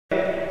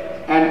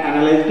and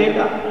analyze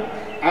data,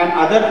 and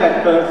other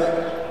factors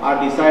are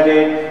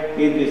decided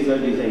in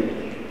research design.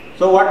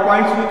 So what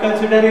points we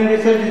consider in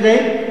research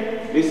design?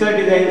 In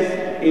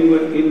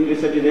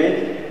research design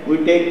we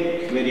take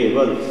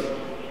variables.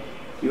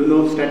 You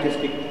know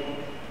statistics.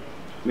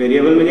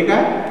 Variable म्हणजे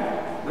काय?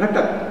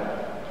 घटक.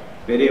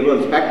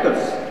 Variables,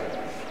 factors.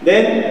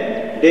 Then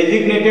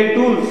designated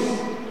tools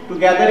to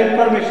gather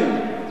information.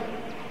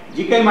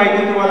 जी काही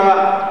माहिती तुम्हाला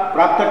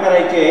प्राप्त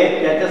करायची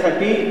आहे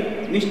त्याच्यासाठी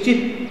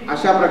निश्चित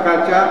अशा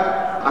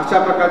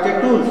प्रकारचे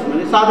टूल्स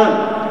म्हणजे साधन.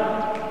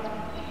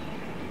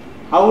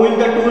 How will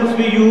the tools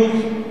be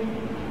used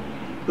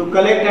to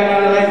collect and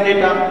analyze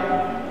data?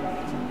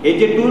 हे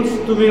जे टूल्स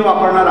तुम्ही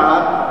वापरणार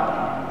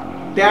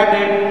आहात त्या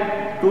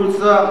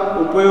टूल्सचा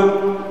उपयोग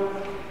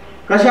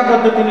कशा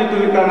पद्धतीने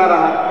तुम्ही करणार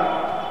आहात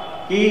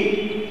की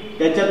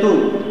त्याच्यातून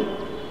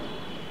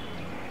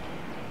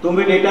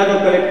तुम्ही डेटा जो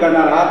कलेक्ट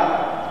करणार आहात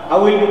how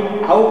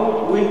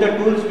will the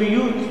tools be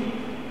used?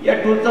 या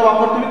टूलचा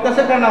वापर तुम्ही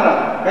कसं करणार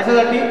आहात?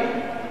 कशासाठी?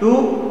 To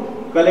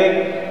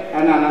collect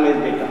and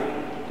analyse data.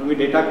 तुम्ही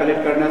डेटा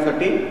कलेक्ट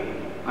करण्यासाठी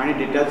आणि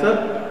डेटाचं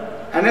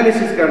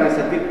ॲनालिसिस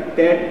करण्यासाठी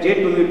ते जे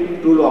तुम्ही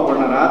टूल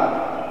वापरणार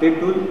आहात ते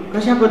टूल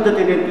कशा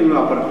पद्धतीने तुम्ही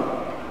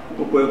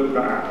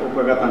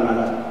उपयोगात आणणार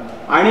आहात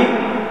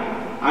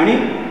आणि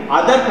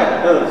अदर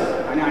फॅक्टर्स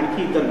आणि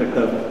आणखी इतर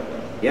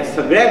घटक या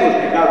सगळ्या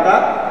गोष्टी काय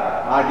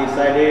होतात R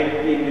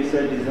decided in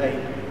research design.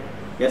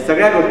 या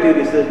सगळ्या गोष्टी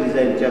रिसर्च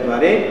डिझाईनच्या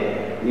द्वारे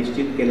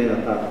निश्चित केल्या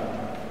जातात.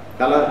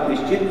 त्याला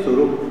निश्चित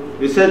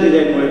स्वरूप रिसर्च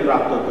डिझाईनमुळे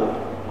प्राप्त होतो.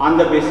 On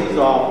the basis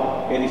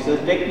of a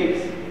research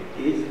techniques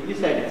is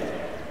decided.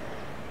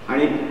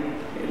 आणि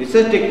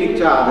रिसर्च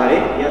टेक्निकच्या आधारे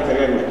या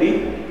सगळ्या गोष्टी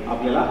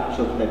आपल्याला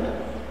शोधता येतात.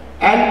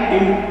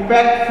 And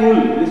impactful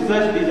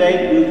research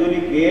design usually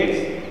creates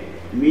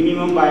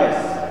minimum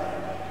bias.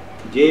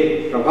 जे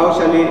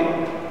प्रभावशाली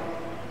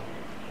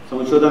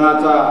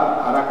संशोधनाचा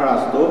आराखडा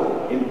असतो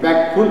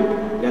इम्पॅक्टफुल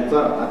याचा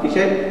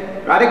अतिशय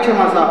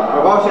कार्यक्षम असा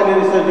प्रभावशाली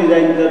रिसर्च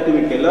डिझाईन जर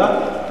तुम्ही केलं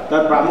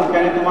तर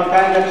प्रामुख्याने तुम्हाला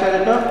काय लक्षात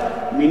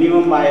येतं?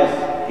 Minimum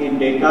bias in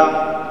data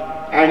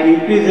and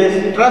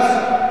increases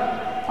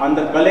trust on the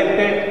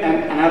collected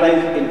and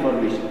अनालाइज्ड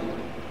information.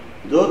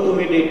 जो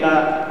तुम्ही डेटा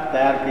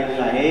तयार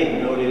केलेला आहे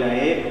मिळवलेला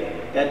आहे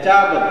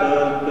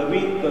त्याच्याबद्दल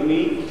कमीत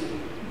कमी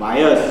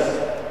बायस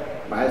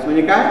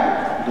म्हणजे काय?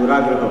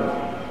 दुराग्रह.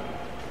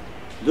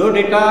 जो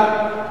डेटा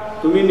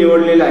तुम्ही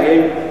निवडलेला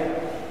आहे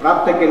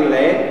प्राप्त केलेला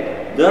आहे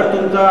जर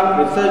तुमचा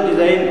रिसर्च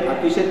डिझाईन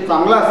अतिशय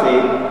चांगला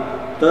असेल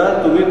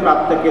तर तुम्ही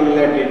प्राप्त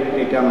केलेल्या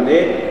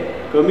डेटामध्ये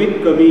कमीत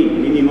कमी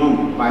मिनिमम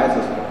बायस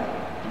असतो,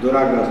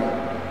 दुराग्रह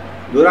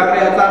असतो.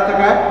 दुराग्रह याचा अर्थ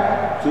काय?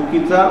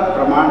 चुकीचं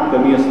प्रमाण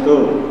कमी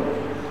असतं.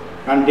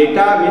 कारण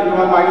डेटा मी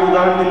तुम्हाला मागे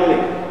उदाहरण दिलेले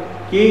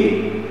की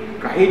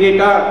काही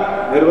डेटा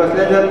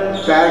घरबसल्या जर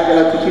तयार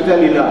केला चुकीचा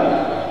लिहिला.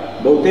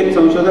 बहुतेक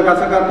संशोधक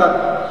असं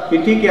करतात की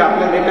ठीक आहे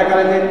आपल्याला डेटा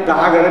करायचे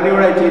 10 घरं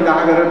निवडायची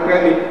 10 घरं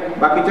कळली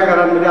बाकीच्या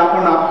घरांमध्ये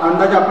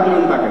आपण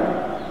लिहून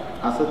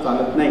टाकायचं. असं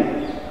चालत नाही.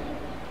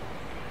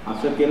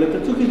 असं केलं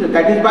तर चुकीचं.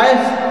 That is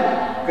bias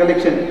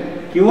collection.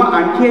 किंवा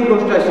आणखी एक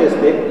गोष्ट अशी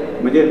असते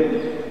म्हणजे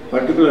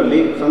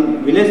पर्टिक्युलरली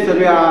विलेज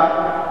सर्वे हा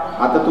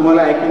आता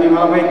तुम्हाला आहे की नाही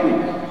मला माहीत नाही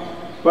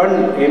पण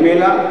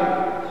MAला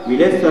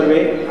विलेज सर्वे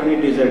आणि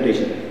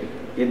डिझर्टेशन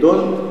हे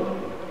 2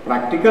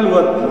 प्रॅक्टिकल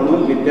वर्क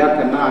म्हणून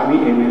विद्यार्थ्यांना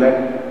आम्ही MAला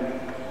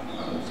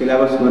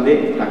सिलेबसमध्ये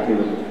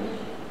टाकलेलं होतं.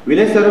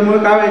 विलेज सर्वेमुळे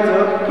काय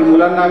व्हायचं की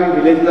मुलांना आम्ही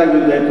विलेजला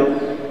घेऊन जायचो.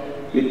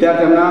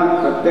 विद्यार्थ्यांना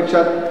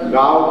प्रत्यक्षात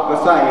गाव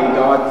कसं आहे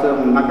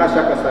गावाचं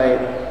नकाशा कसा आहे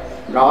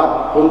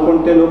गावात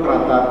कोणकोणते लोक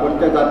राहतात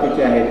कोणत्या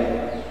जातीचे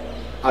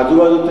आहेत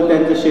आजूबाजूचं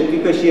त्यांचं शेती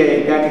कशी आहे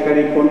त्या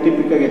ठिकाणी कोणती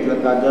पिकं घेतली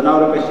जातात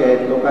जनावरं कशी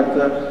आहेत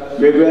लोकांचं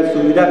वेगवेगळ्या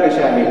सुविधा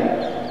कशा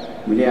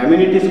आहेत म्हणजे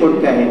ॲम्युनिटीज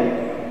कोणत्या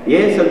आहेत हे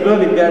सगळं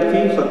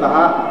विद्यार्थी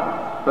स्वतः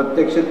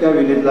प्रत्यक्ष त्या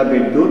विलेजला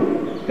भेट देऊन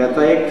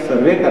त्याचा एक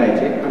सर्वे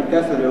करायचे आणि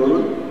त्या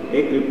सर्वेवरून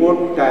एक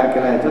रिपोर्ट तयार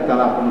केला जायचा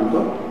त्याला आपण म्हणतो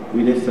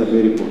विलेज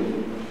सर्वे रिपोर्ट.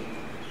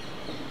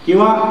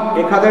 किंवा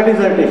एखादा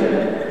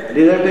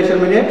डिझर्टेशन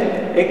म्हणजे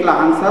एक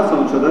लहानसा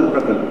संशोधन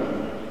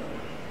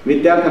प्रकल्प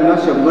विद्यार्थ्यांना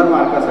 100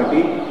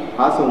 मार्कासाठी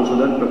हा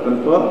संशोधन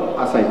प्रकल्प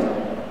असायचा.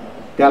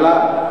 त्याला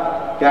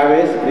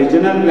त्यावेळेस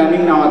रिजनल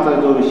प्लॅनिंग नावाचा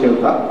जो विषय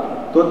होता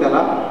तो त्याला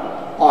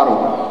ऑर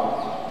होता.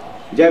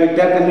 ज्या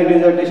विद्यार्थ्यांनी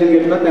डिझर्टेशन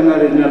घेतलं त्यांना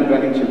रिजनल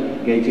प्लॅनिंग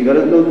घ्यायची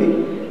गरज नव्हती.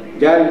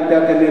 ज्या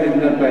विद्यार्थ्यांनी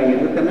रिजनल प्लॅनिंग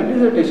घेतलं त्यांना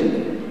डिझर्टेशन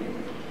घेतलं.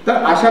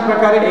 तर अशा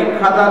प्रकारे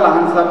एखादा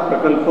लहानसा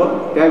प्रकल्प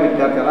त्या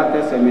विद्यार्थ्याला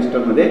त्या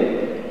सेमिस्टरमध्ये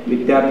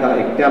विद्यार्थ्याला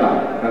एकट्याला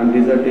कारण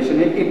डिझर्टेशन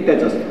हे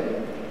एकट्याच असतं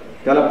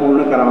त्याला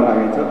पूर्ण करावं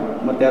लागायचं.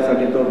 मग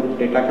त्यासाठी तो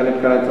डेटा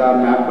कलेक्ट करायचा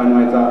मॅप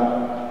बनवायचा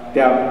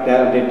त्या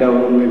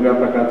डेटावरून वेगवेगळ्या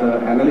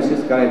प्रकारचं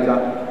ॲनालिसिस करायचा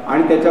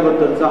आणि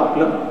त्याच्याबद्दलचं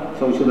आपलं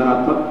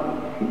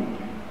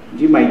संशोधनात्मक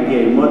जी माहिती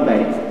आहे मत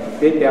आहे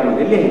ते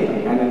त्यामध्ये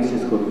लिहायचं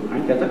ॲनालिसिस करून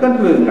आणि त्याचं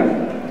कन्क्लुजन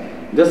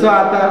काढायचं. जसं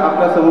आता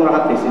आपल्यासमोर हा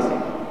थेसिस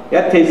आहे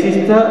या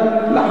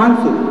थेसिसचं लहान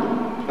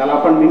स्वरूप त्याला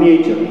आपण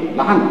मिनिएचर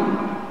लहान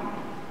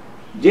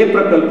जे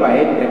प्रकल्प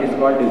आहेत that is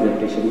called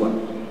dissertation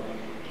work.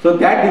 So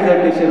that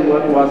dissertation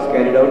work was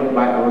carried out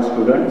by our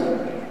students.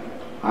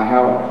 I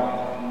have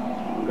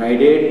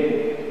guided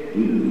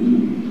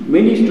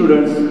many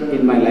students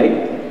in my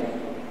life,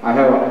 I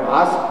have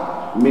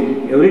asked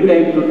every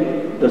time to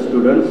the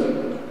students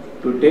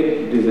to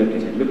take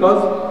dissertation,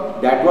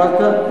 because that was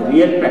the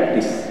real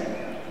practice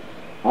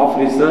of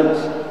research,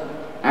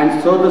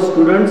 and so the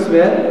students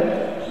were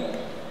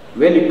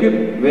well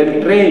equipped,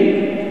 well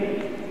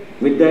trained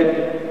with that,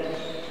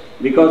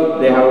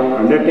 because they have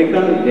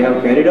undertaken, they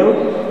have carried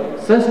out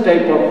such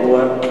type of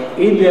work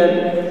in their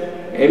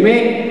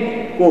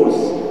MA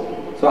course.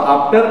 So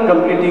after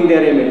completing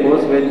their MA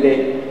course, when they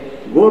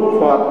go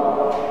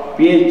for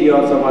PhD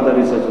or some other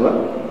research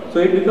work, so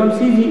it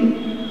becomes easy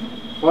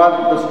for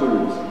the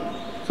students.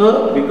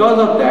 So because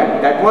of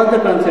that, that was the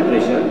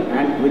consideration,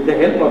 and with the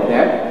help of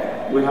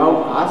that, we have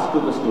asked to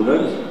the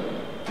students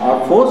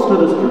or forced to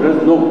the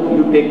students, no,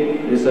 you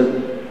take research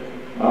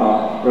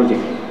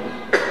project.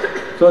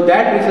 So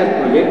that research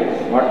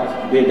project,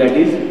 what they, that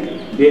is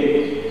they,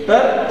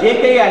 तर जे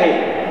काही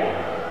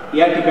आहे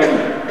या ठिकाणी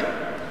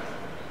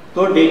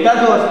तो data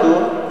जो असतो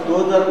तो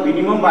जर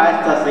मिनिमम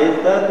बायसचा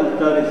असेल तर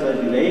तुमचा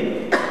रिसर्च डिझाईन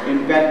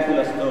इम्पॅक्टफुल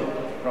असतो,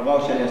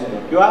 प्रभावशाली असतो,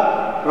 किंवा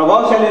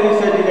प्रभावशाली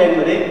रिसर्च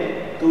डिझाईनमध्ये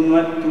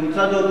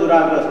तुमचा जो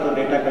दुराग्रह असतो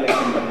डेटा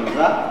कलेक्शन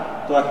बद्दलचा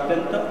तो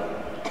अत्यंत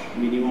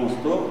मिनिमम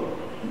असतो,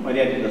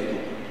 मर्यादित असतो,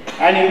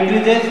 अँड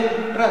इन्क्रीजेस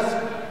ट्रस्ट.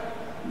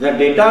 जर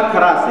डेटा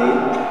खरा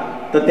असेल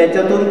तर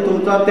त्याच्यातून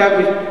तुमचा त्या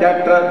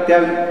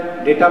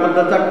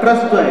डेटाबद्दलचा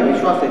ट्रस्ट जो आहे,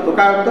 विश्वास आहे, तो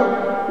काय होतो,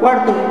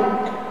 वाढतो,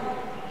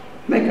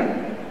 नाही का.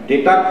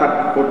 डेटा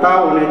खोटा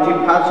होण्याची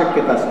फार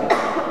शक्यता असते.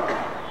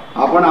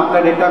 आपण आपला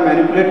डेटा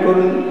मॅनिप्युलेट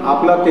करून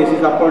आपला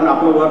थेसिस आपण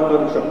आपलं वर्क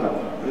करू शकतात,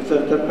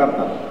 रिसर्चर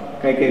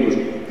करतात काही काही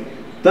गोष्टी.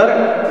 तर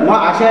मग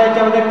अशा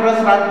याच्यामध्ये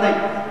ट्रस्ट राहत नाही.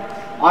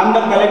 On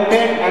the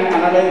collected and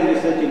analyse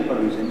research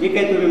information, जी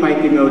काही तुम्ही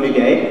माहिती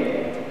मिळवलेली आहे,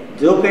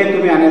 जो काही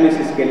तुम्ही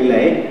अनालिसिस केलेलं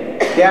आहे,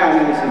 त्या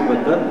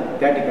अनालिसिसबद्दल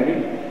त्या ठिकाणी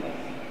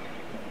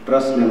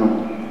ट्रस्ट निर्माण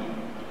होतो.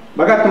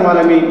 बघा,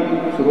 तुम्हाला मी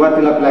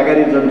सुरुवातीला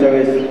प्लॅगॅरिझमच्या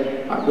वेळेस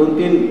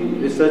 2-3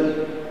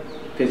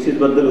 रिसर्च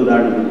थेसिसबद्दल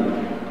उदाहरण दिलं.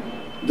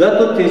 जर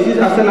तो थेसिस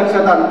असं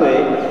लक्षात आणतोय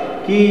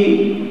की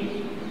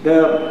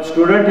the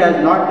student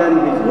has not done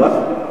his work,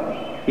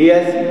 he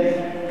has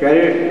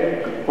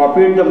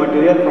copied the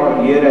material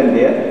from here and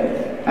there,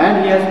 and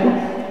he has put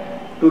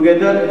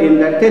together in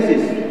that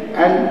thesis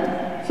and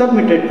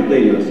submitted to the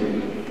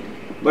university.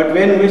 But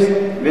when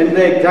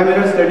the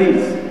examiner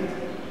studies,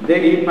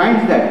 he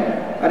finds that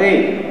अरे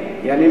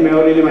याने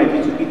मिळवलेली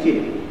माहिती चुकीची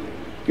आहे,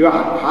 किंवा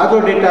हा जो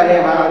data आहे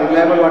हा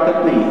रिलायबल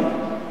वाटत नाही,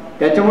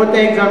 त्याच्यामुळे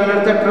त्या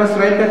एक्झामिनरचा ट्रस्ट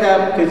राहील का त्या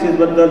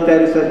थेसिसबद्दल, त्या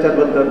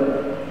रिसर्चरबद्दल?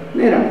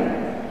 नाही राहणार.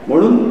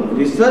 म्हणून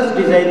रिसर्च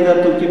डिझाईन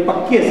जर तुमची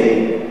पक्की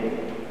असेल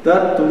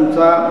तर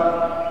तुमचा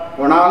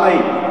कोणालाही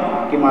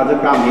की माझं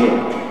काम हे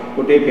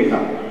कुठे फेका,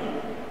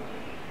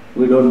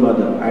 we don't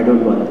bother, I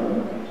don't bother,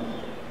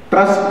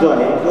 trust जो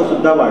आहे तो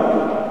सुद्धा वाढतो.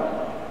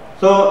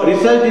 So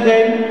research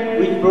design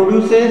which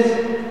produces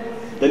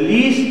the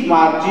least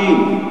margin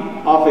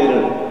of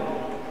error.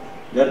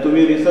 जर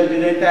तुम्ही रिसर्च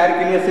डिझाईन तयार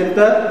केली असेल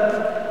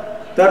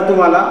तर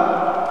तुम्हाला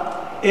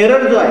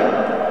एरर जो आहे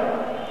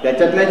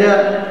त्याच्यातल्या ज्या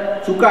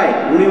चुका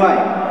आहे, उणिवा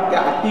आहे, त्या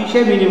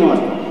अतिशय मिनिमम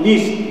असतात.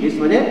 लीस्ट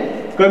म्हणजे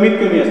कमीत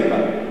कमी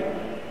असतात.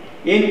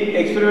 In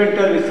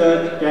experimental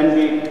research can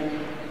be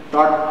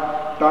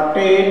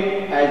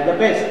touted as the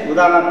best.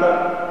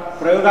 उदाहरणार्थ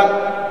प्रयोगात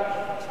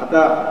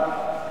आता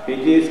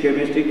फिजिक्स,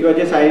 केमिस्ट्री किंवा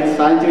जे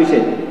सायन्स विषय,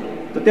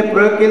 तर ते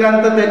प्रयोग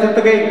केल्यानंतर त्याच्यात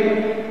तर काही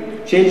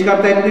चेंज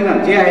करता येत नाही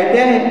ना. जे आहे ते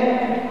आहे.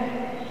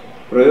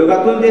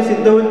 प्रयोगातून जे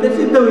सिद्ध होईल ते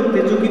सिद्ध होईल.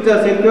 ते चुकीचं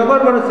असेल किंवा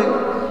बरोबर असेल.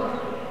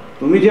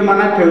 तुम्ही जे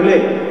मनात ठेवले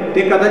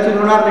ते कदाचित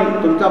होणार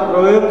नाही. तुमचा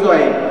प्रयोग जो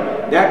आहे,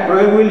 दॅट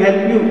प्रयोग will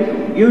help you,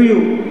 give you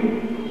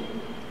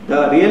the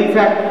real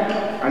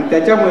fact, आणि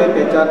त्याच्यामुळे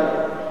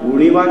त्याच्यात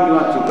उणिवा किंवा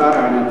चुका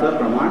राहण्याचं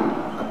प्रमाण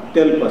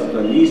अत्यल्प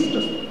असतं, लीस्ट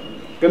असतं,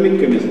 कमीत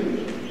कमी असतं.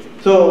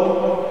 So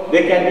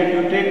they can be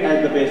treated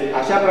as the best.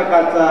 अशा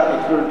प्रकारचा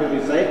एक्सपेरिमेंटल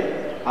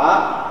रिसर्च हा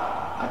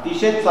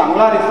अतिशय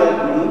चांगला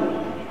रिसर्च म्हणून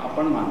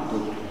आपण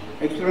मानतो.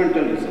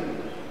 एक्सपेरिमेंटल रिसर्च,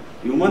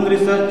 ह्युमन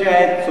रिसर्च जे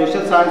आहेत,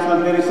 सोशल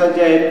सायन्समधले रिसर्च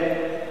जे आहेत,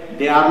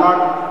 दे आर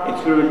नॉट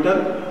एक्सपेरिमेंटल.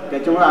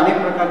 त्याच्यामुळे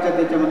अनेक प्रकारच्या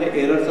त्याच्यामध्ये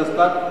एरर्स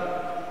असतात,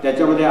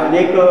 त्याच्यामध्ये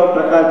अनेक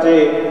प्रकारचे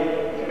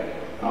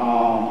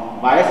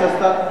बायस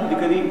असतात, कधी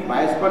कधी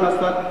बायस पण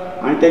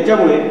असतात, आणि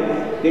त्याच्यामुळे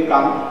ते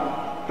काम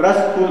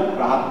ट्रस्टफुल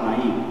राहत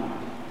नाही.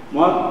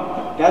 मग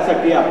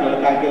त्यासाठी आपल्याला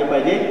काय केलं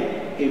पाहिजे,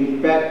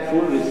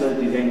 इम्पॅक्टफुल रिसर्च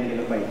डिझाईन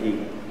केलं पाहिजे.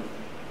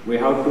 We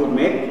have to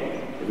make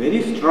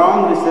very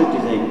strong research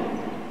design.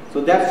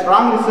 So that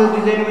strong research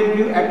design will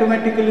give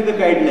automatically the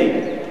guideline.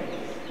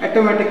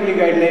 Automatically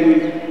guideline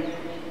will.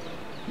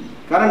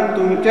 कारण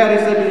तुमच्या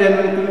रिसर्च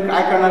डिझाईनमध्ये तुम्ही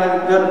काय करणार आहे,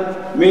 जर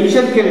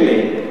मेन्शन केलेले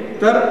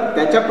तर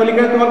त्याच्या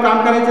पलीकडे तुम्हाला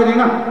काम करायचं नाही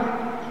ना.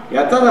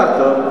 याचाच अर्थ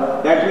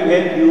that will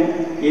help you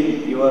in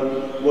your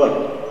work.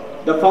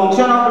 The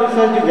function of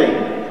research design.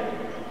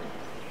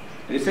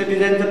 Research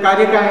डिझाईनचं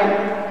कार्य काय आहे?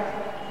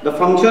 The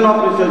function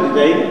of research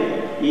design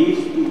is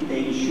to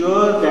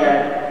ensure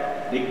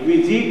that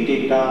requisite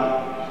data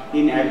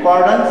in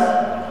accordance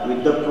with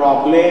the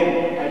problem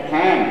at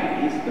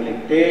hand is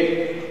collected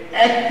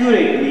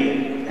accurately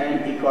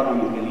and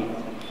economically.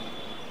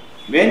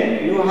 When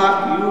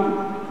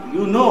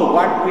you know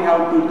what we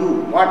have to do,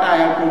 what I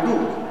have to do,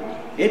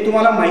 हे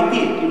तुम्हाला माहिती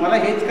आहे की मला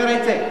हेच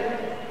करायचं आहे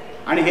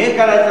आणि हे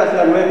करायचं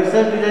असल्यामुळे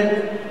रिसर्च डिझाईन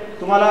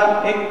तुम्हाला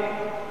एक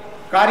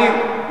कार्य,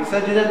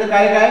 रिसर्च डिझाईनचं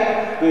कार्य काय,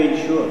 टू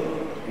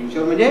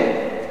इन्शुअर म्हणजे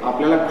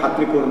आपल्याला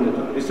खात्री करून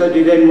देतो. रिसर्च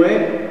डिझाईनमुळे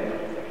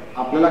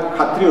आपल्याला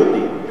खात्री होते.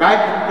 काय,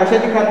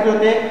 कशाची खात्री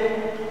होते?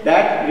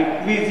 That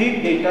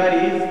requisite data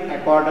is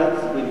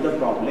accordance with the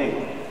problem.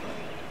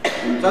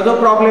 तुमचा जो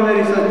प्रॉब्लेम आहे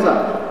रिसर्चचा,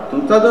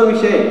 तुमचा जो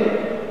विषय,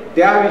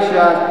 त्या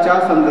विषयाच्या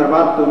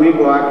संदर्भात तुम्ही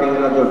गोळा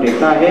केलेला जो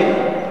डेटा आहे,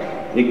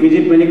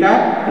 रिक्विजिट म्हणजे काय,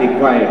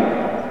 रिक्वायर्ड,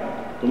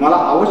 तुम्हाला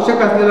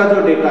आवश्यक असलेला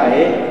जो डेटा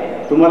आहे,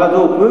 तुम्हाला जो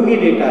उपयोगी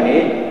डेटा आहे,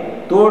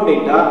 तो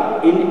data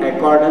in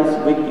accordance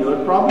with your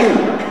problem,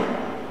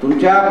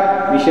 तुमच्या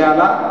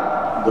विषयाला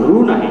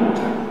धरून आहे.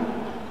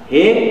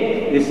 हे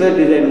रिसर्च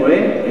डिझाईनमुळे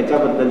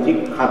याच्याबद्दलची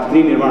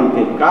खात्री निर्माण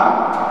होते. का?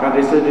 कारण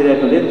रिसर्च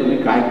डिझाईनमध्ये तुम्ही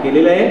काय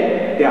केलेलं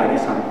आहे ते आधी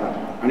सांगतात.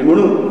 आणि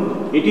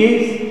म्हणून it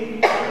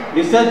is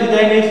research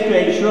design is to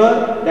ensure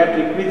that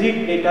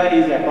requisite data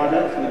is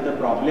accordance with the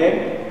problem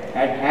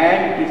at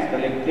hand is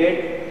collected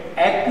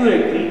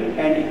accurately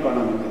and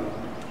economically.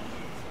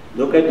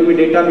 जो काही तुम्ही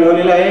डेटा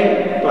मिळवलेला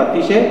आहे तो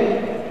अतिशय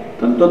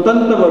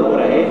तंतोतंत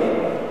बरोबर आहे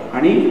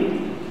आणि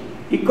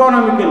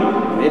इकॉनॉमिकली,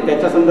 म्हणजे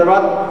त्याच्या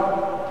संदर्भात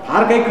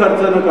फार काही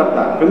खर्च न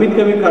करता कमीत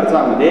कमी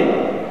खर्चामध्ये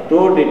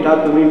तो डेटा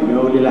तुम्ही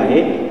मिळवलेला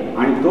आहे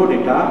आणि तो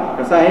डेटा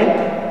कसा आहे,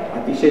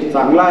 अतिशय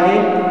चांगला आहे.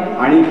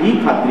 आणि ही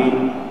खात्री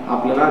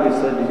आपल्याला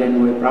रिसर्च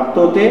डिझाईनमुळे प्राप्त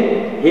होते.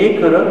 हे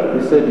खरं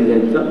रिसर्च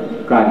डिझाईनचं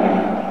कार्य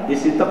आहे.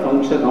 This is the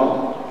function of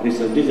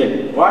research design.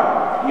 What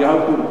you have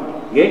to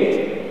get?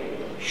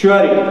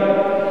 Surety,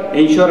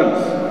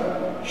 insurance,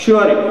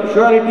 surety.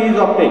 Surety is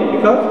obtained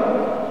because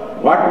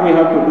what we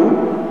have to do,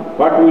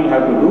 what we will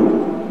have to do,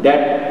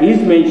 that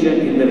is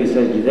mentioned in the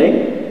research design,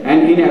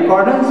 and in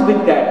accordance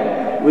with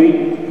that, we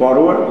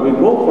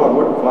go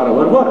forward for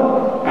our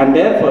work,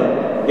 and therefore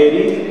there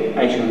is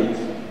assurance.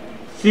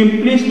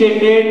 Simply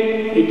stated,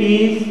 it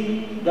is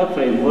the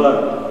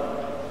framework.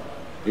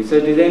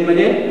 Research design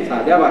म्हणजे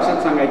साध्या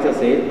भाषेत सांगायचं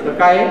असेल तर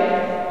काय,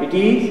 it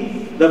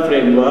is the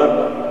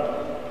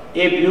framework,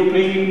 A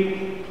blueprint.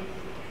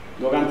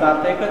 दोघांचा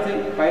अर्थ एकच आहे.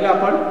 पाहिलं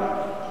आपण,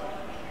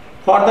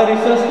 फॉर द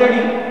रिसर्च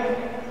स्टडी,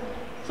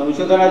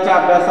 संशोधनाच्या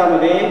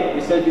अभ्यासामध्ये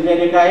रिसर्च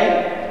डिझाईन एक आहे,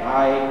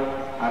 हा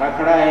एक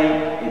आराखडा आहे,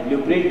 एक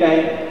ब्लूप्रिंट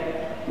आहे,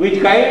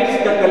 which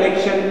guides the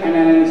collection and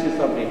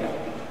analysis of data.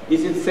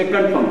 This is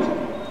second function.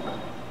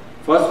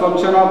 First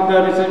function of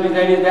the research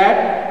design is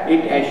that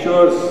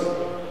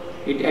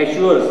it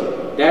assures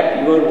that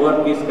your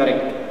work is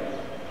correct.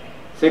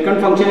 Second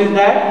function is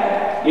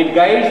that it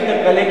guides the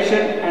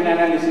collection and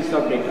analysis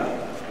of data.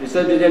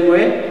 Research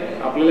डिझाईनमुळे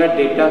आपल्याला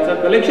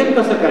डेटाचं collection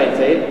कसं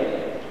करायचं आहे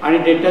आणि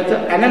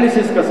डेटाचं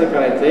analysis कसं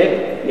करायचं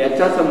आहे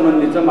याच्या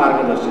संबंधीचं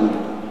मार्गदर्शन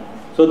देतो.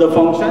 So the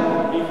function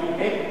if you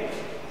take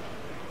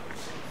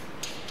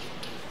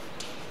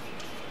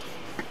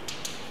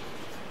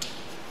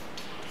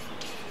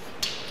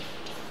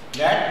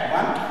that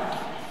one,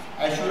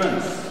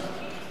 assurance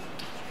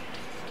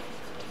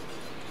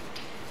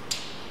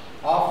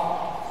of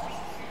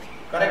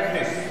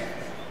correctness,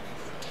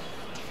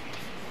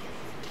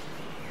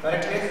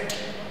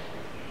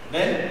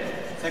 then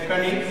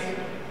second is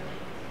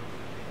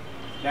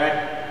that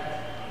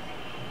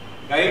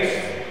guides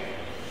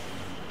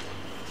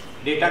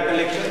data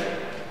collection,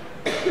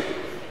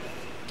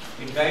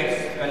 it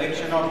guides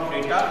collection of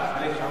data,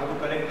 how to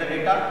collect the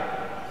data,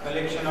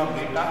 collection of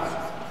data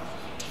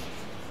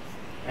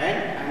and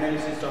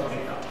analysis of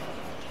data.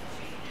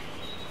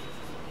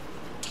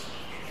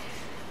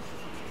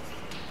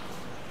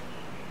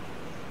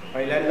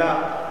 पहिल्यांदा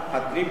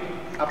खात्री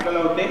आपल्याला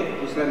होते,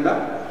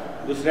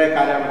 दुसऱ्या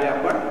कार्यामध्ये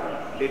आपण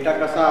data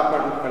कसा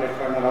आपण collect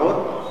करणार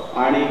आहोत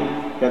आणि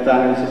त्याचं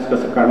ॲनालिसिस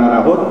कसं करणार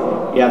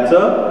आहोत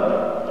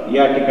याचं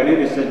या ठिकाणी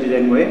रिसर्च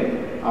डिझाईनमुळे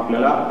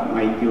आपल्याला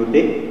माहिती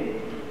होते.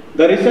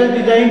 The research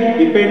design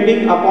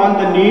depending upon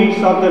the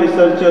needs of the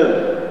researcher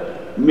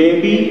may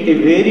be A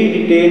very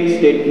detailed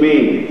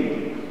statement.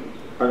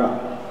 बघा,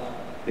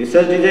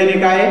 रिसर्च डिझाईन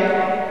काय आहे?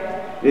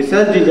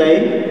 Research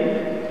design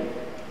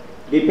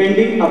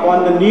depending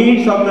upon the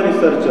needs of the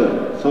researcher,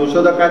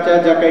 संशोधकाच्या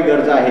ज्या काही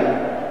गरजा आहेत,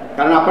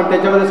 कारण आपण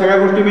त्याच्यामध्ये सगळ्या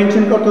गोष्टी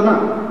मेन्शन करतो ना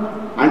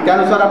आणि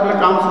त्यानुसार आपलं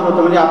काम सुरू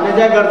होतं. म्हणजे आपल्या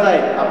ज्या गरजा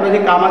आहेत, आपलं जे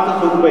कामाचं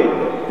स्वरूप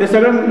आहे ते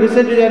सगळं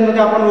रिसर्च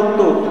डिझाईनमध्ये आपण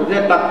ओततो,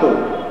 त्याच्यात टाकतो.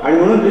 आणि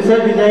म्हणून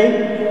research design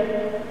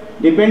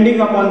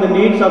depending upon the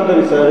needs of the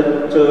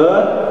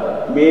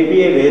researcher may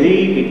be A very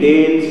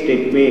detailed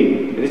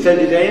statement. Research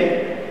design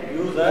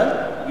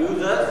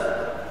uses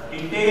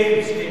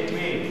detailed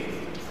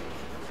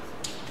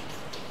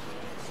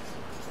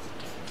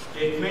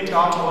statement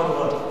of our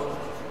work,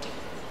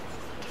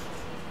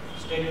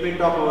 statement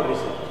of our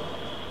research.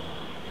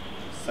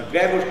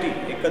 सगळ्या गोष्टी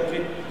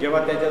एकत्रित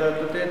जेव्हा त्याच्यात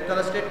होतो ते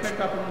त्याला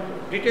स्टेटमेंट आपण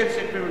डिटेल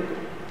स्टेटमेंट म्हणतो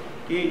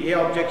की हे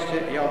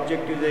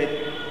ऑब्जेक्टिव्ह आहेत,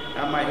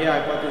 हे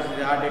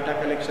हायपोथेसिस, हा डेटा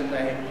कलेक्शन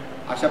आहे,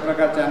 अशा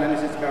प्रकारचे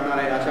ॲनालिसिस करणार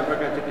आहे, अशा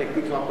प्रकारचे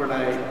टेक्निक्स वापरणार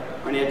आहे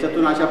आणि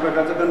याच्यातून अशा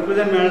प्रकारचं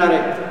कन्क्लुजन मिळणार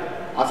आहे.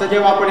 असं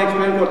जेव्हा आपण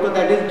एक्सप्लेन करतो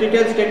that is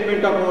detail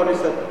statement of our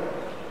research.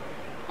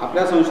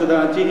 आपल्या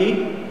संशोधनाची ही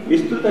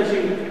विस्तृत अशी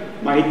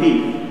माहिती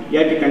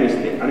या ठिकाणी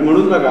असते. आणि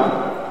म्हणून बघा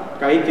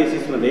काही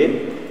केसेसमध्ये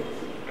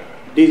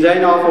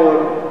design of our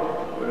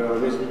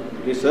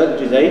research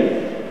design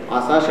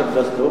असा शब्द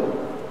असतो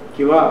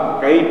किंवा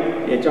काही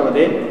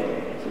याच्यामध्ये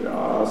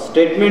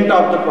statement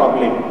of the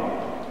problem,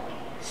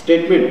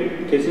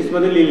 statement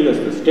केसेसमध्ये लिहिलेलं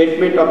असतं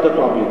statement of the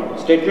problem.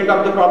 Statement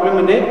of the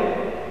प्रॉब्लेममध्ये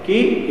की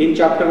इन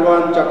चॅप्टर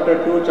 1,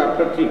 चॅप्टर 2,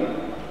 चॅप्टर 3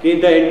 की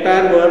the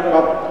entire work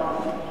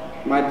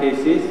of my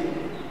thesis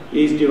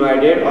is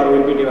divided or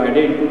will be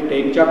divided into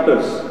 10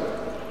 chapters,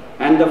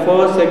 and the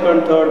first,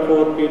 second, third,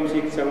 fourth, fifth,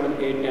 sixth,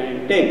 seventh, 8, 9,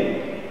 10.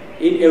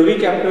 In every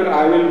chapter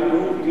I will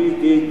do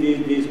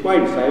these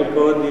points, I will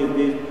cover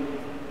these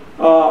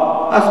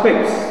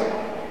aspects.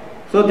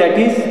 So that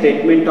is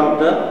statement of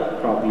the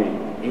problem.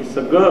 हे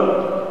सगळं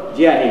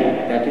जे आहे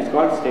that is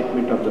called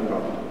statement of the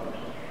problem.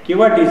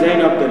 किंवा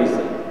design of the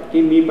research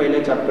की मी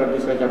पहिल्या chapter,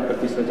 दुसऱ्या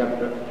chapter, तिसऱ्या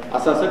chapter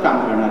असं काम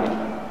करणार आहे,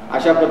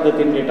 अशा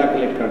पद्धतीने डेटा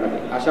कलेक्ट करणार आहे,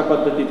 अशा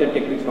पद्धतीचे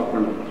टेक्निक्स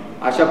वापरणार आहे,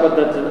 अशा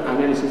पद्धतीचं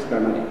ॲनालिसिस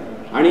करणार आहे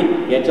आणि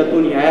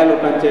याच्यातून ह्या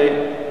लोकांचे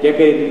जे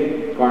काही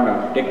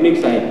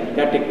टेक्निक्स आहेत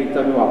त्या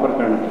टेक्निकचा मी वापर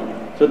करणार आहे.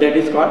 So that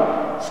is called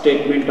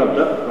statement of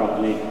the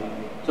problem.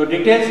 So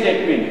detail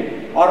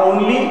statement or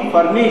only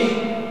furnish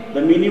the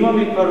minimum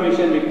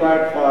information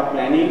required for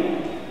planning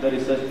the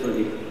research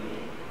project.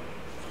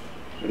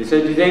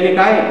 Research design हे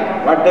काय,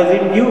 what does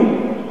it give?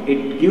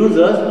 It gives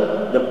us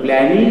the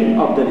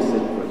planning of the research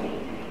project.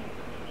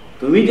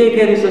 तुम्ही जे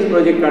काही research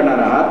project करणार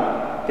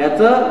आहात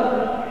त्याचं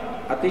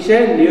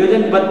अतिशय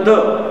नियोजनबद्ध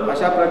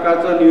अशा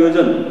प्रकारचं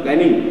नियोजन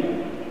प्लॅनिंग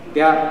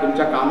त्या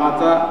तुमच्या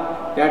कामाचा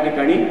त्या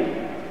ठिकाणी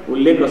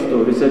उल्लेख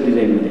असतो रिसर्च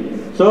डिझाईनमध्ये.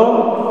 So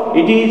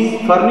it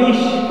is furnish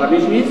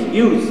means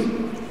gives,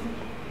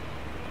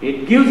 it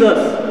gives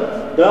us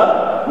the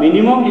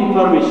minimum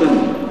information,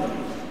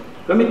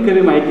 कमीत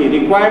कमी माहिती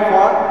required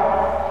for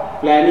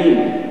planning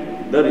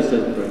the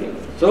research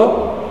project. So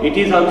it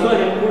is also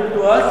helpful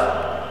to us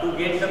to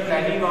get the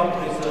planning of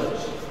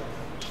research.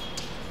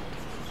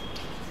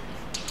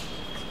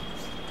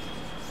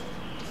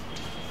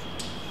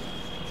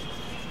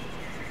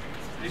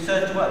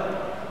 Research work,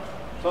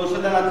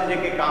 संशोधनाचं जे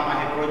काही काम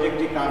आहे, project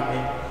जे काम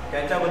आहे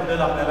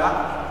त्याच्याबद्दल आपल्याला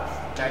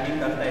प्लॅनिंग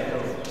करता येतं.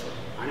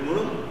 आणि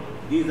म्हणून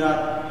these R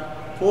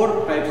 4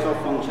 types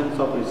of functions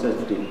of research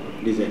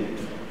design.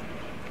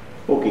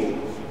 Okay,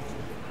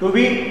 to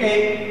be A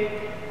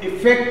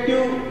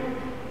effective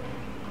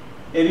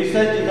A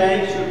research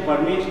design should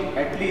furnish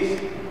at least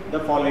the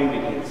following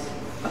details.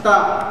 आता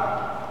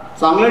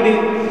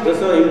चांगलं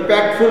जसं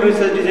इम्पॅक्टफुल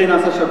रिसर्च डिझाईन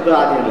असा शब्द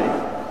आलेला आहे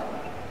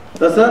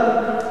तसं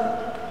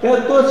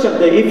तोच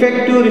शब्द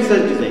इफेक्टिव्ह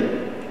रिसर्च डिझाईन,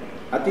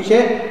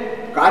 अतिशय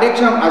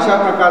कार्यक्षम अशा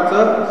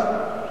प्रकारचं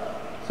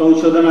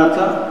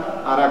संशोधनाचा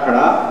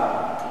आराखडा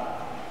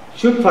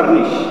शुड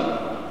फर्निश,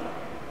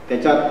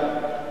 त्याच्यात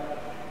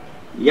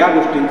या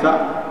गोष्टींचा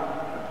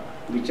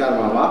विचार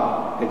व्हावा,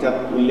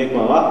 त्याच्यात उल्लेख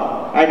व्हावा.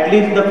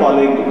 ॲटलिस्ट द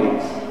फॉलोइंग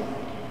डिटेल्स,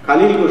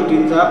 खालील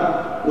गोष्टींचा.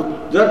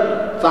 जर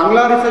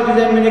चांगला रिसर्च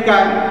डिझाईन म्हणजे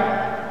काय,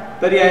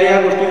 तर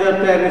या गोष्टी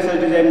जर त्या रिसर्च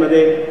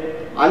डिझाईनमध्ये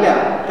आल्या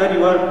तर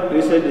your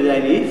research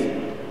design is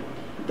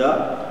the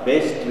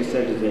best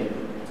research design.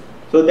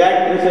 So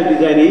that research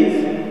design is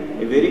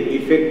a very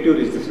effective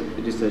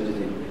research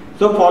design.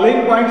 So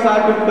following points R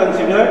to be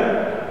considered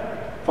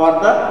for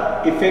the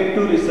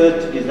effective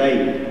research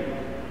design.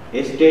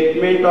 A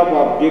statement of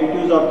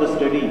objective of the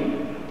study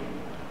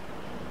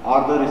or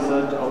the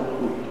research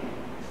output.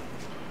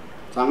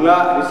 चांगला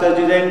research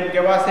design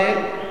केव्हा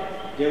असेल,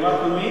 जेव्हा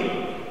तुम्ही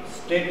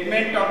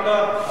statement of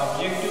the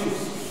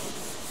objective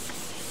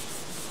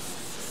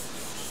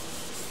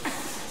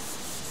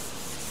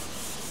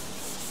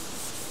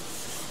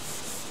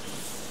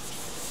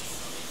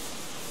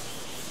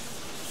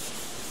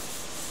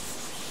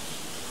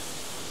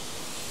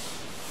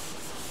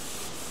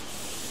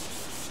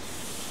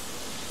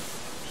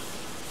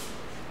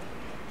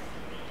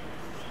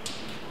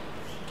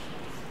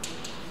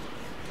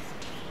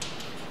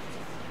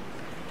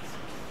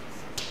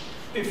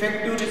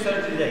effective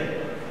research design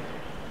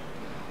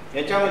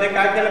याच्यामध्ये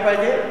काय केलं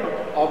पाहिजे,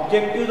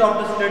 objective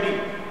of the study,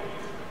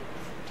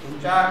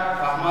 तुमच्या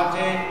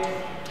कामाचे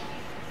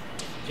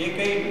जे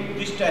काही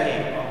उद्दिष्ट आहे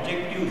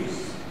ऑब्जेक्टिव्ह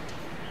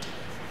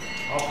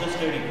ऑफ द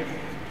स्टडी,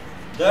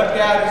 जर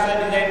त्या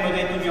रिसर्च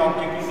डिझाईनमध्ये तुम्ही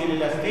ऑब्जेक्टिव्ह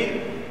दिलेले असतील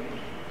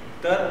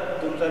तर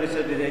तुमचं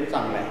रिसर्च डिझाईन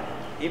चांगलं आहे.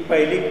 ही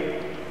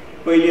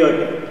पहिली अट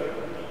आहे.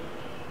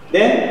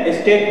 Then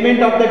A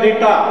statement of the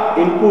data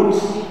inputs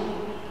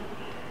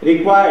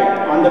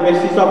required on the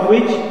basis of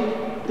which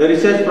the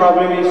research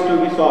problem is to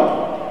be solved.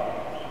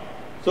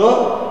 So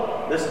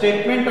the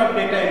statement of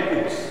data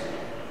inputs,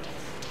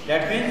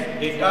 that means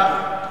data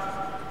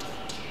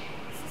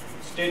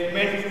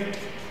statement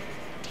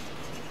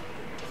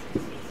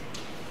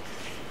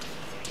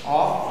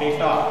of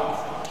data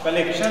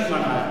collection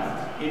म्हणा,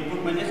 input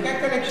म्हणजे काय,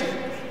 collection,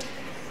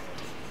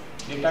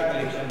 data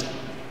collection.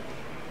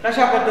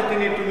 कशा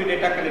पद्धतीने तुम्ही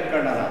data collect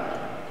करणार आहात.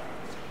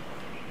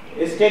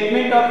 A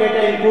statement of data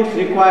inputs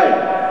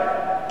required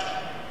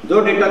जो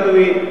data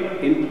तुम्ही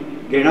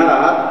घेणार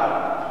आहात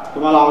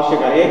तुम्हाला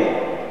आवश्यक आहे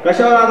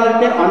कशावर आधारित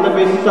आहे on the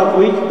basis of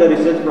which the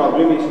research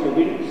problem is to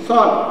be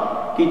solve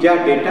की ज्या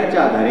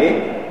डेटाच्या आधारे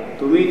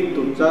तुम्ही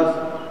तुमचा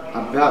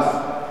अभ्यास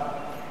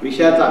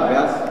विषयाचा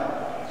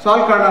अभ्यास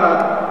सॉल्व करणार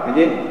आहात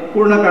म्हणजे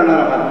पूर्ण करणार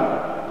आहात.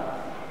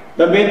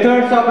 The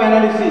methods of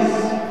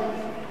analysis.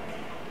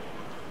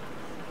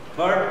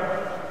 Third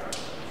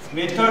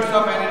methods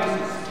of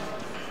analysis.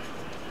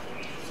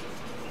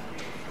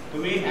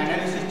 तुम्ही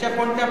ॲनालिसिसच्या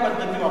कोणत्या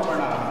पद्धती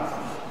वापरणार आहात.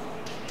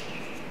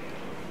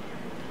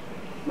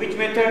 Which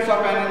methods of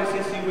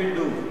analysis you will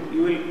do,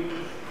 you will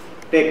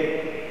take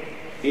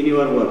in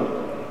your work.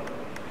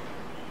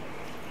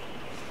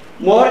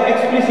 More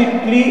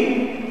explicitly,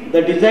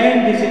 the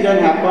design decision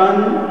happen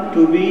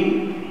to be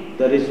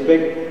the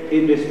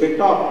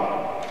respect of.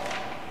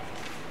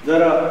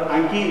 जर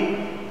आणखी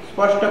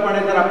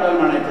स्पष्टपणे जर आपल्याला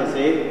म्हणायचं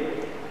असेल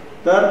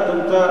तर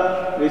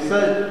तुमचं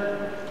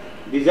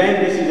रिसर्च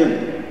डिझाईन डिसिजन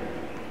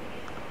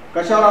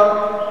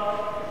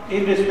कशावर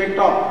इन रिस्पेक्ट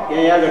ऑफ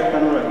या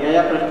घटकांवर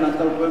या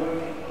प्रश्नांचा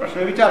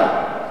प्रश्न विचारा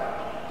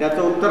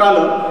त्याचं उत्तर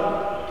आलं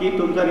की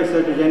तुमचा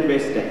रिसर्च डिझाईन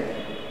बेस्ट आहे.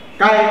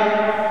 काय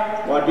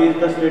what is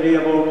the study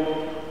about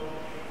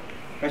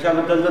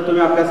कशाबद्दलचा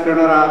तुम्ही अभ्यास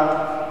करणार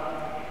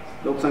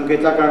आहात.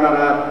 लोकसंख्येचा करणार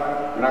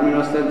आहात, ग्रामीण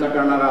वस्त्यांचा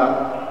करणार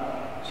आहात,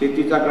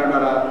 शेतीचा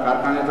करणार आहात,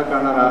 कारखान्याचा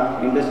करणार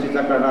आहात,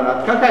 इंडस्ट्रीचा करणार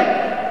आहात का काय.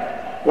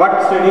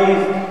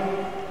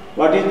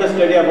 What is the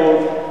study about,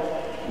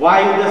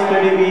 Y is the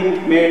study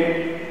being made,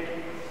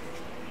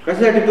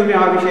 कशासाठी तुम्ही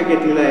हा विषय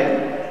घेतलेला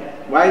आहे,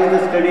 Y is the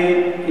study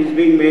is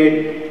being made,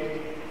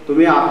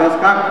 तुम्ही अभ्यास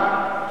का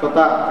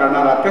स्वतः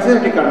करणार आहात,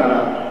 कशासाठी करणार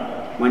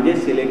आहात म्हणजे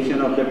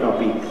सिलेक्शन ऑफ द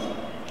टॉपिक.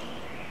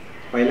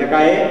 पहिलं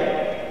काय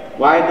आहे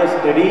why the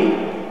study,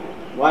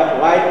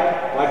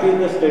 what is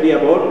the study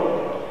about,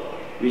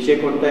 विषय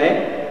कोणता आहे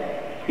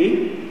की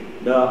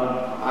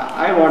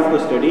I want to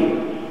study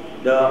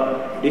the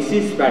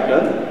disease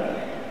pattern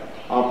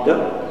of the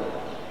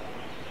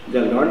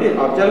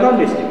Jalgaon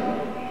district.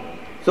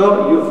 So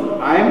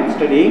I am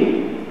studying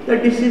the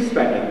disease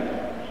pattern.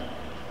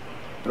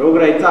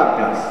 रोगराईचा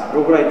अभ्यास,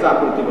 रोगराईचा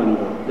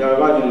आकृतिबंध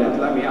जळगाव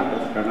जिल्ह्यातला मी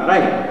अभ्यास करणार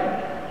आहे.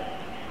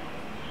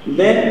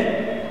 Then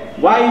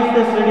why is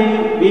the study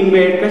being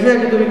made?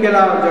 कशासाठी तुम्ही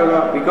केला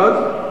Jalgaon? Because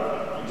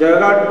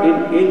Jalgaon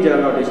in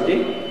Jalgaon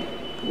district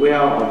we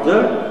have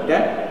observed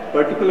that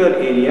particular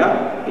area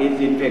is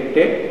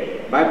infected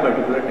by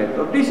particular type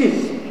of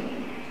disease.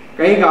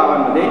 काही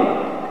गावांमध्ये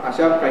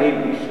अशा काही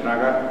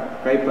भागात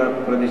काही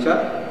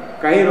प्रदेशात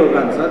काही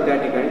रोगांचा त्या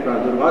ठिकाणी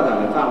प्रादुर्भाव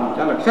झाल्याचा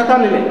आमच्या लक्षात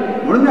आलेला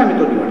आहे म्हणून आम्ही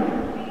तो निवडला.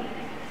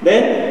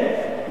 Then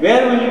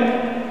wear will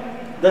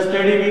the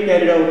study B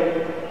carried out,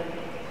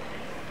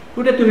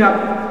 कुठे तुम्ही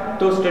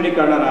तो स्टडी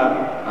करणार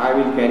आहात. I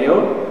will carry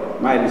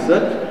out my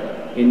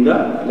research in the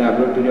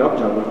laboratory of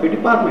geography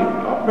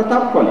department of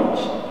Pratap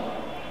college.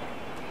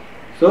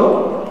 So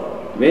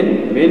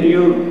when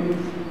you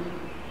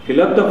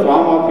fill up the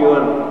form of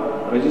your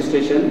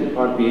registration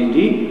for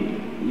PhD,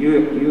 you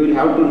will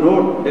have to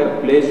note the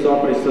place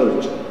of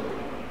research.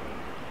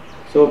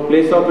 So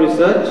place of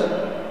research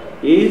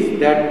is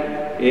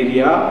that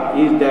area,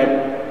 is that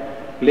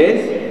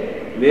place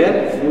where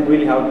you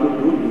will have to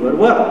do your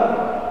work,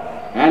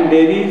 and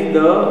there is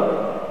the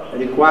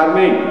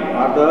requirement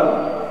or the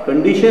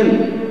condition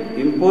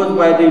imposed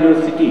by the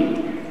university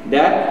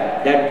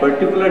that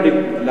particular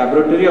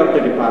laboratory of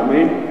the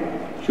department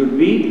should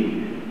be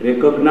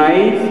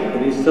recognized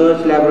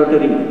research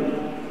laboratory,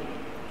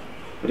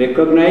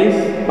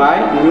 recognized by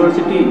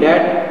university,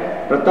 that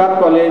Pratap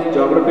College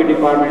Geography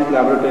Department's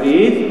laboratory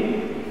is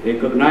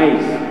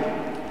recognized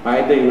by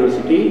the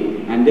university,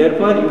 and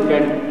therefore you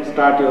can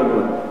start your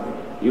work.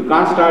 You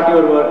can't start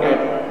your work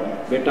at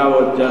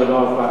बेटावर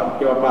जळगाव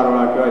किंवा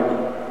पारोळा किंवा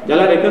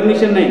ज्याला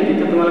recognition नाही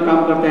तिथे तुम्हाला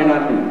काम करता येणार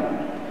नाही.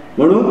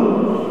 म्हणून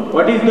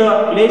what is the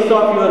place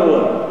of your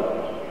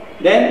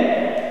work, then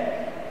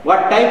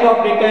what type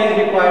of data is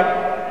required,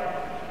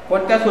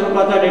 कोणत्या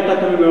स्वरूपाचा डेटा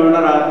तुम्ही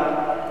मिळवणार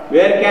आहात.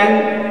 Wear can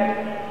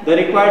the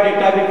required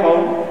data be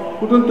found,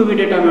 कुठून तुम्ही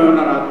डेटा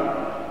मिळवणार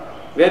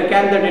आहात. Wear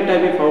can the data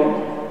be found,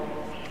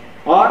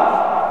 और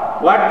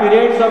what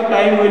periods of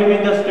time will be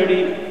the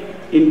study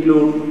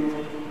include,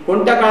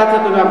 कोणत्या काळाचा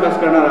तुम्ही अभ्यास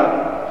करणार आहात.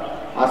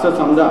 असं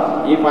समजा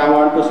if I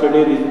want to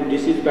study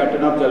disease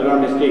pattern of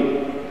Jalgaon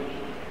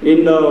district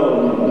in the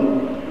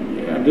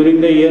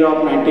during the year of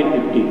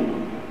 1950,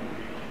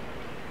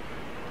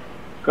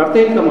 करता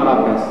येईल का मला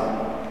अभ्यास.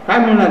 काय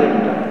मिळणार आहे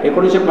डेटा.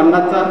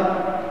 1950चा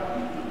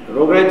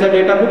रोगराईचा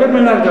डेटा कुठे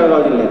मिळणार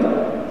जळगाव जिल्ह्याचा,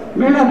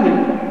 मिळणार नाही.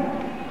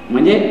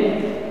 म्हणजे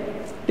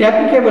ते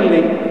ॲप्लिकेबल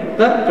नाही.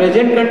 तर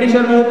प्रेझेंट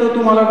कंडिशनमध्ये तो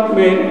तुम्हाला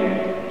मिळेल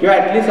किंवा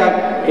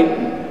ॲटलिस्ट एक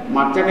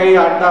मागच्या काही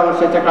 8-10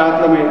 वर्षाच्या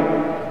काळातला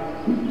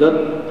मिळेल जर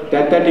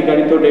त्या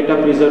ठिकाणी तो डेटा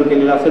प्रिझर्व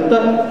केलेला असेल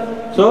तर.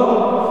 So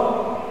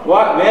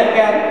wear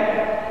can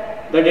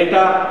the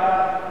data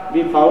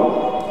be found,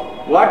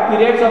 what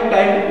periods of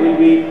time will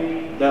be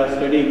the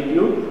study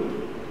include,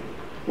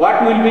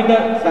 what will be the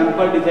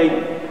sample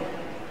design.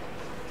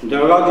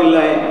 Jalgaon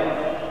जिल्हा आहे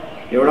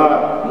एवढा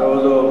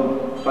जवळजवळ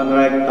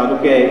 15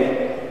 तालुके आहेत.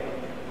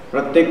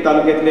 प्रत्येक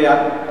तालुक्यातल्या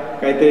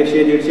काहीतरी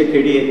 100-150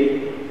 खेडी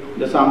आहेत.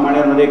 जसं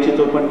अंबाण्यामध्ये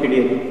 154 खेडी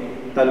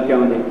आहेत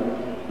तालुक्यामध्ये.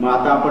 मग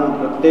आता आपण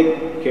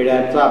प्रत्येक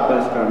खेड्याचा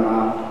अभ्यास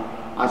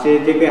करणार. असे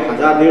जे काही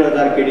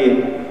 1000-1500 खेडी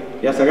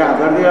आहेत, या सगळ्या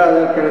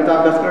 1000-1500 खेड्यांचा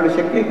अभ्यास करणं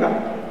शक्य आहे का?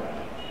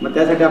 मग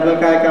त्यासाठी आपल्याला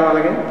काय करावं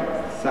लागेल?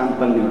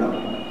 सॅम्पल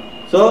निवडावं.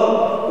 सो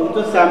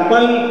तुमचं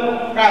सॅम्पल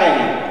काय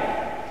आहे?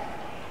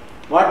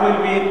 What will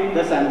be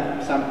the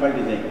sample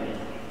design.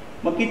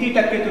 मग किती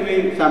टक्के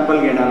तुम्ही सॅम्पल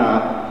घेणार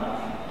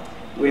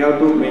आहात? We have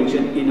to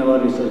mention in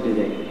our research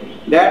design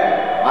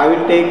that I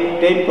will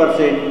take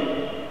 10%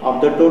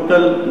 of the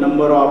total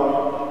number of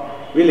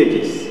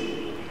villages.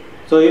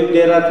 So if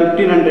there are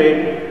 1500,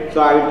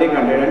 so I will take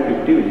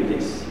 150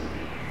 villages.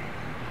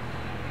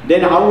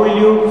 Then how will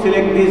you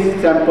select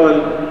this sample?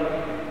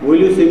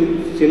 Will you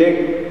select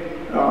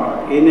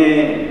in a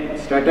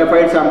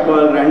stratified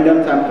sample,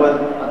 random sample?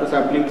 आता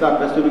सॅम्पलिंगचा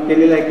अभ्यास तुम्ही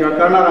केलेला आहे किंवा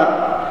करणार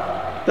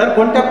आहात, तर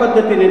कोणत्या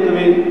पद्धतीने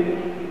तुम्ही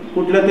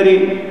कुठलं तरी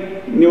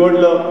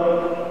निवडलं,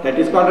 दॅट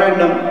इज कॉल्ड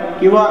रॅन्डम.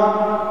 किंवा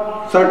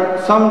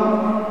सम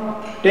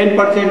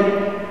 10%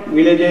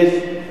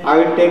 villages I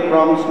will take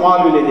from small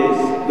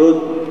villages,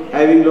 those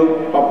having low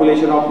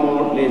population of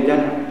more less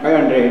than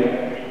 500.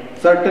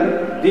 Certain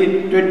the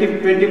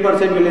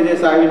 20%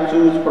 villages I will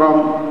choose from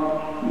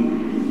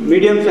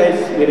medium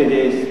sized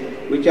villages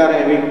which are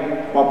having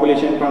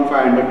population from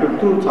 500 to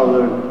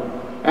 2000,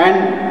 and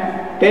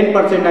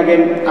 10%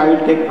 again I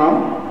will take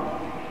from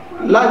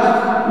large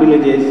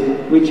villages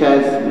which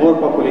has more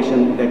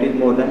population, that is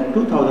more than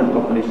 2000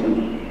 population.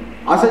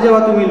 असं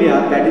जेव्हा तुम्ही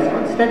लिहा, that is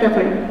called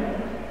stratified.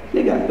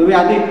 ठीक आहे. तुम्ही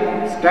आधी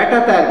स्ट्रॅटा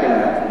तयार केला,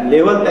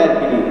 लेवल तयार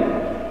केली,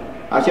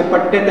 असे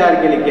पट्टे तयार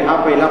केले की हा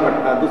पहिला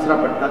पट्टा, दुसरा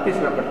पट्टा,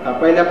 तिसरा पट्टा,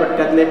 पहिल्या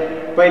पट्ट्यातले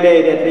पहिल्या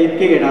एरियातले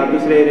इतके घेणार,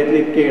 दुसऱ्या एरियातले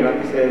इतके घेणार,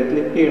 तिसऱ्या एरियातले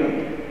इतके घेणार.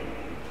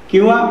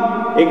 किंवा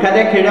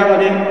एखाद्या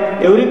खेड्यामध्ये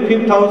every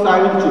 5th house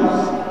I will choose.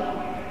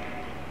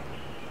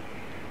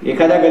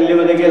 एखाद्या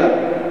गल्लीमध्ये गेला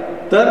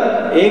तर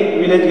एक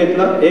विलेज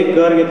घेतलं, एक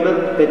घर घेतलं,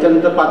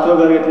 त्याच्यानंतर 5वं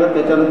घर घेतलं,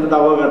 त्याच्यानंतर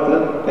 10वं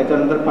घेतलं,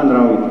 त्याच्यानंतर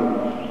 15वं घेतलं,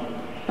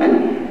 है ना.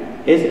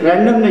 हे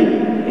रॅन्डम नाही,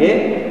 हे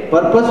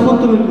पर्पजफुल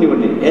तुम्ही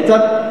निवडले.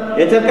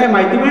 याच्यात काय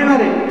माहिती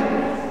मिळणार आहे,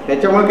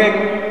 त्याच्यामुळे काय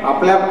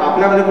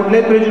आपल्यामध्ये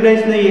कुठलेही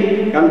प्रेज्युडाईस नाही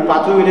आहे. कारण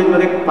 5व्या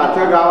विलेजमध्ये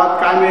 5व्या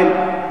गावात काय मिळेल,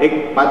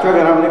 एक 5व्या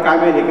घरामध्ये काय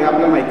मिळेल हे काय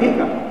आपल्याला माहिती आहे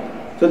का?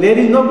 So there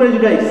is no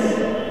प्रेज्युडाईस,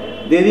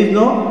 there is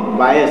no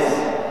bias.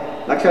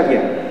 लक्षात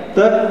घ्या.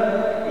 तर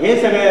हे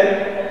सगळे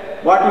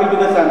what will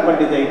be the sample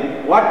design,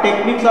 what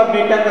techniques of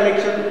data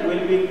collection will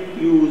be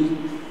use.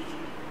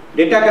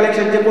 Data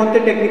कलेक्शनचे कोणते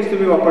टेक्निक्स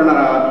तुम्ही वापरणार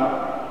आहात?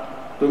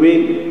 तुम्ही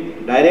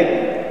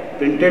डायरेक्ट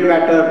प्रिंटेड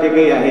मॅटर जे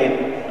काही आहे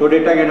तो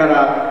डेटा घेणार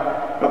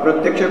आहात का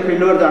प्रत्यक्ष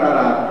फील्डवर जाणार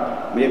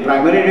आहात, म्हणजे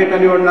प्रायमरी डेटा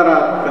निवडणार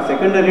आहात का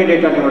सेकंडरी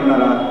डेटा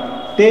निवडणार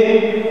आहात, ते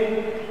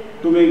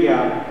तुम्ही घ्या.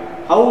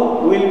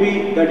 How will be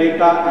the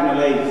data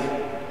analyse.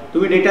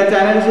 तुम्ही डेटाचं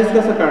ॲनालिसिस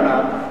कसं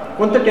करणार,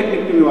 कोणतं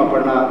टेक्निक तुम्ही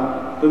वापरणार?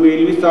 तुम्ही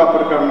इल्विसचा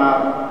वापर करणार,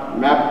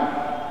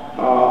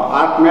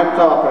 आर्क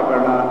मॅपचा वापर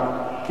करणार,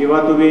 किंवा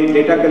तुम्ही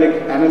डेटा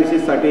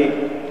ॲनालिसिससाठी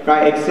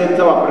काय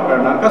एक्सेलचा वापर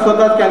करणार का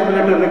स्वतःच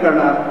कॅल्क्युलेटरने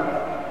करणार?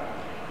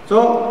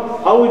 So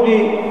how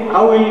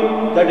will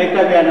the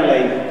data B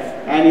analyse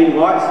and in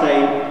what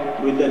style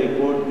will the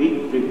report be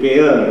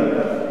prepare.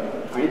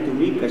 आणि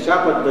तुम्ही कशा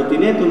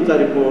पद्धतीने तुमचा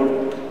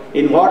report,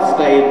 in what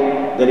style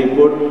the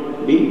report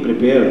be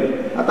prepare.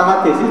 आता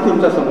हा थेसिस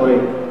तुमच्या समोर आहे.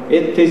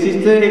 एक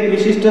थेसिसचं एक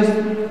विशिष्ट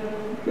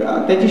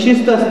त्याची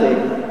शिस्त असते,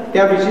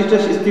 त्या विशिष्ट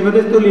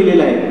शिस्तीमध्येच तो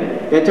लिहिलेला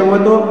आहे.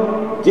 त्याच्यामुळे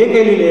तो जे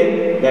काही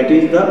लिहिले that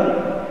is the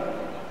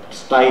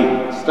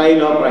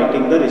style of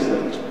writing the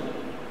research.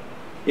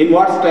 In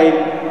what style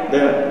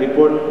the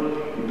report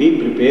be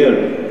prepared.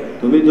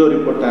 तुम्ही जो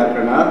रिपोर्ट तयार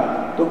करणार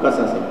तो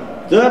कसा असेल.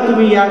 जर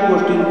तुम्ही या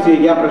गोष्टींचे,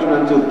 या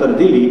प्रश्नांची उत्तर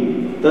दिली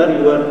तर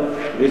your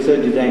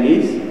research design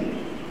is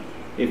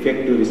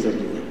effective research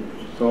design.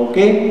 So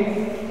okay.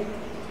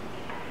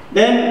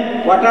 Then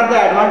what R the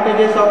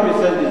advantages of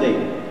research design.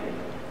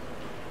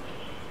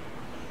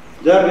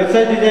 जर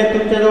रिसर्च डिझाईन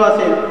तुमच्याजवळ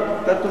असेल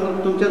तर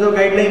तुमच्याजवळ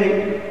गाईडलाईन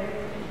आहे,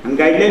 आणि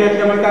गाईडलाईन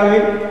असल्यामुळे काय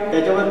होईल,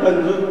 त्याच्यावर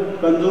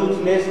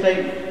कंजूसनेस टाईम.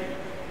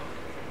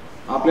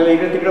 आपल्याला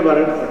इकडे तिकडे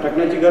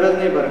भटकण्याची गरज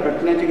नाही,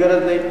 भरकटण्याची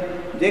गरज नाही.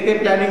 जे काही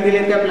प्लॅनिंग दिले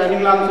त्या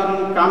प्लॅनिंगला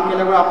अनुसरून काम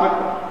केल्यामुळे आपला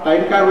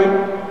टाईम काय होईल,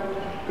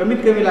 कमीत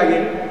कमी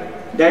लागेल.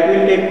 That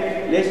will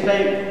take less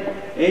time.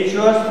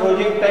 Ensures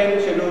project time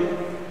schedule.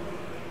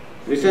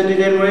 Research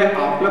डिझाईनमुळे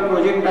आपलं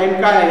प्रोजेक्ट टाईम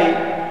काय आहे,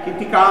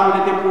 किती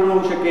काळामध्ये ते पूर्ण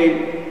होऊ शकेल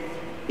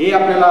हे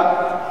आपल्याला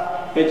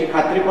त्याची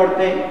खात्री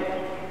पडते.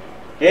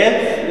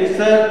 Helps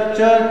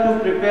researcher to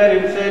prepare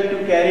himself to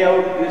carry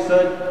out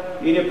research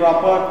in a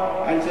proper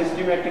and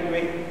systematic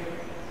way.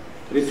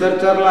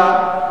 रिसर्चरला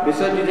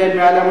research design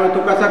मिळाल्यामुळे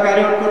तो कसा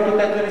कॅरी आउट करतो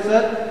त्याचं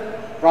रिसर्च,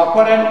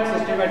 प्रॉपर अँड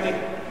सिस्टमॅटिक,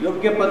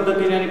 योग्य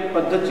पद्धतीने आणि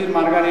पद्धतशीर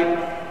मार्गाने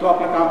तो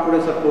आपलं काम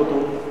पुढे सरकवतो.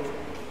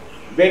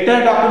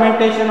 Better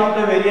documentation of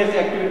the various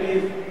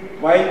activities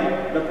while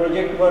the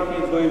project work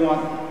is going on.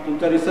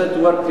 तुमचं रिसर्च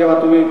वर्क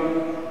जेव्हा तुम्ही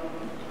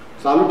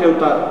चालू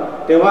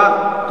ठेवतात तेव्हा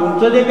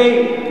तुमचं जे काही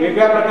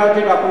वेगळ्या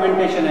प्रकारचे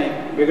डॉक्युमेंटेशन आहे,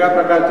 वेगळ्या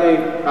प्रकारचे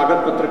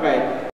कागदपत्रक आहेत